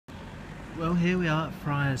Well, here we are at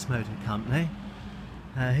Friars Motor Company.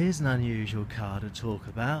 Here's an unusual car to talk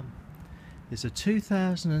about. It's a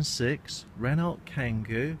 2006 Renault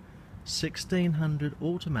Kangoo 1600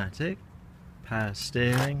 automatic, power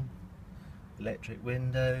steering, electric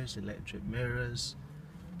windows, electric mirrors,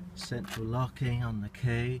 central locking on the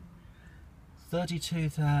key,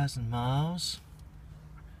 32,000 miles,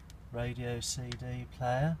 radio CD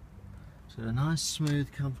player, so a nice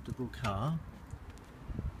smooth comfortable car.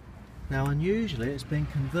 Now unusually it's been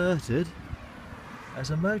converted as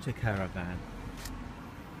a motor caravan,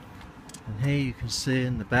 and here you can see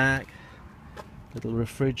in the back little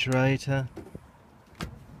refrigerator,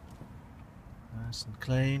 nice and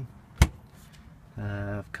clean,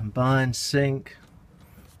 combined sink.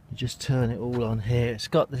 You just turn it all on here. It's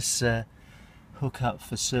got this hookup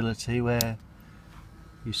facility where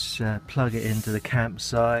you plug it into the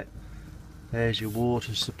campsite. There's your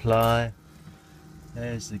water supply.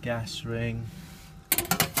 There's the gas ring. I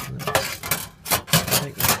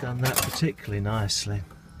think they've done that particularly nicely.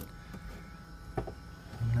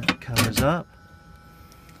 And that covers up.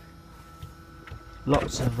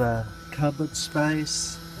 Lots of cupboard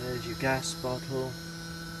space. There's your gas bottle,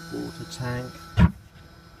 water tank.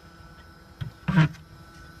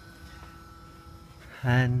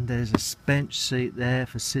 And there's a bench seat there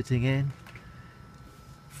for sitting in.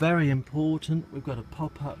 Very important, we've got a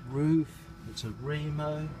pop-up roof. It's a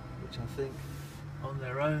Remo, which I think on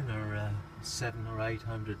their own are £700 or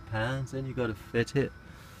 £800. Then you've got to fit it,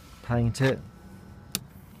 paint it,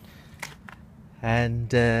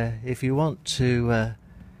 and if you want to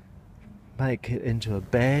make it into a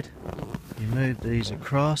bed, you move these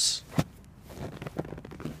across,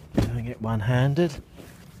 doing it one-handed.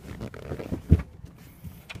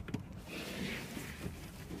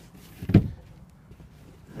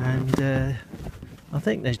 And I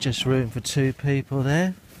think there's just room for 2 people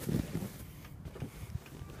there.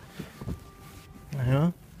 There you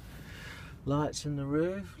are. Lights in the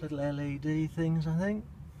roof, little LED things, I think.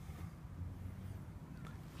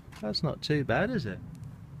 That's not too bad, is it?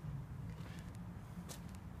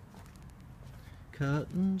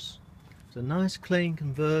 Curtains. It's a nice clean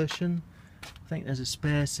conversion. I think there's a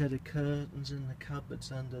spare set of curtains in the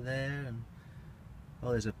cupboards under there, and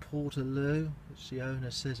oh, there's a portaloo, which the owner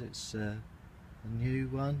says it's a new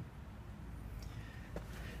one.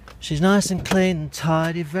 She's nice and clean and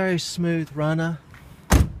tidy, very smooth runner.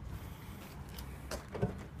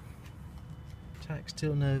 Tax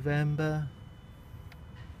till November.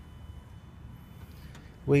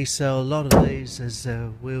 We sell a lot of these as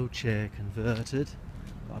wheelchair converted.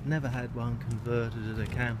 I've never had one converted as a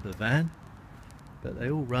camper van, but they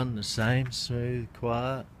all run the same, smooth,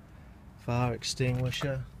 quiet. Fire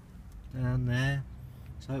extinguisher down there,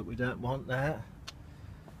 so we don't want that.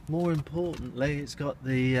 More importantly, it's got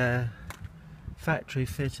the factory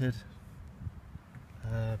fitted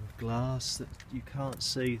glass that you can't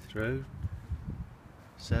see through,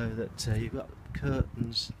 so that you've got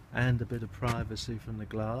curtains and a bit of privacy from the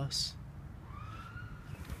glass.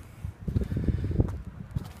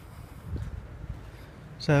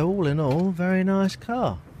 So all in all, very nice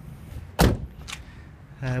car.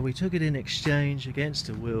 We took it in exchange against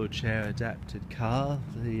a wheelchair adapted car.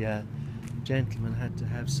 The gentleman had to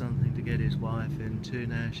have something to get his wife into.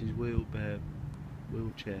 Now she's wheelchair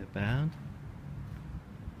bound.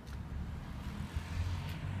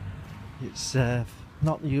 It's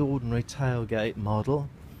not the ordinary tailgate model.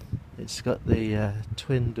 It's got the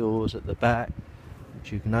twin doors at the back,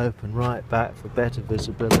 which you can open right back for better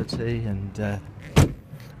visibility and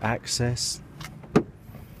access.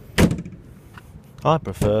 I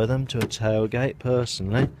prefer them to a tailgate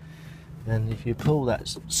personally, and if you pull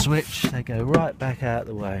that switch they go right back out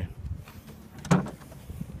the way.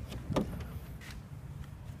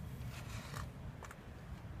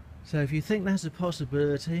 So if you think that's a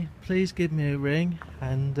possibility, please give me a ring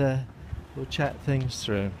and we'll chat things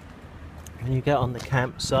through. When you get on the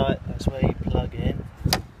campsite, that's where you plug in.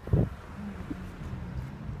 So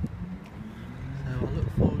I'll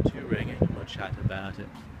look forward to you ringing and we'll chat about it.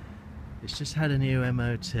 It's just had a new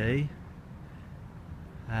MOT,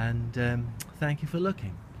 and thank you for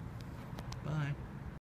looking. Bye.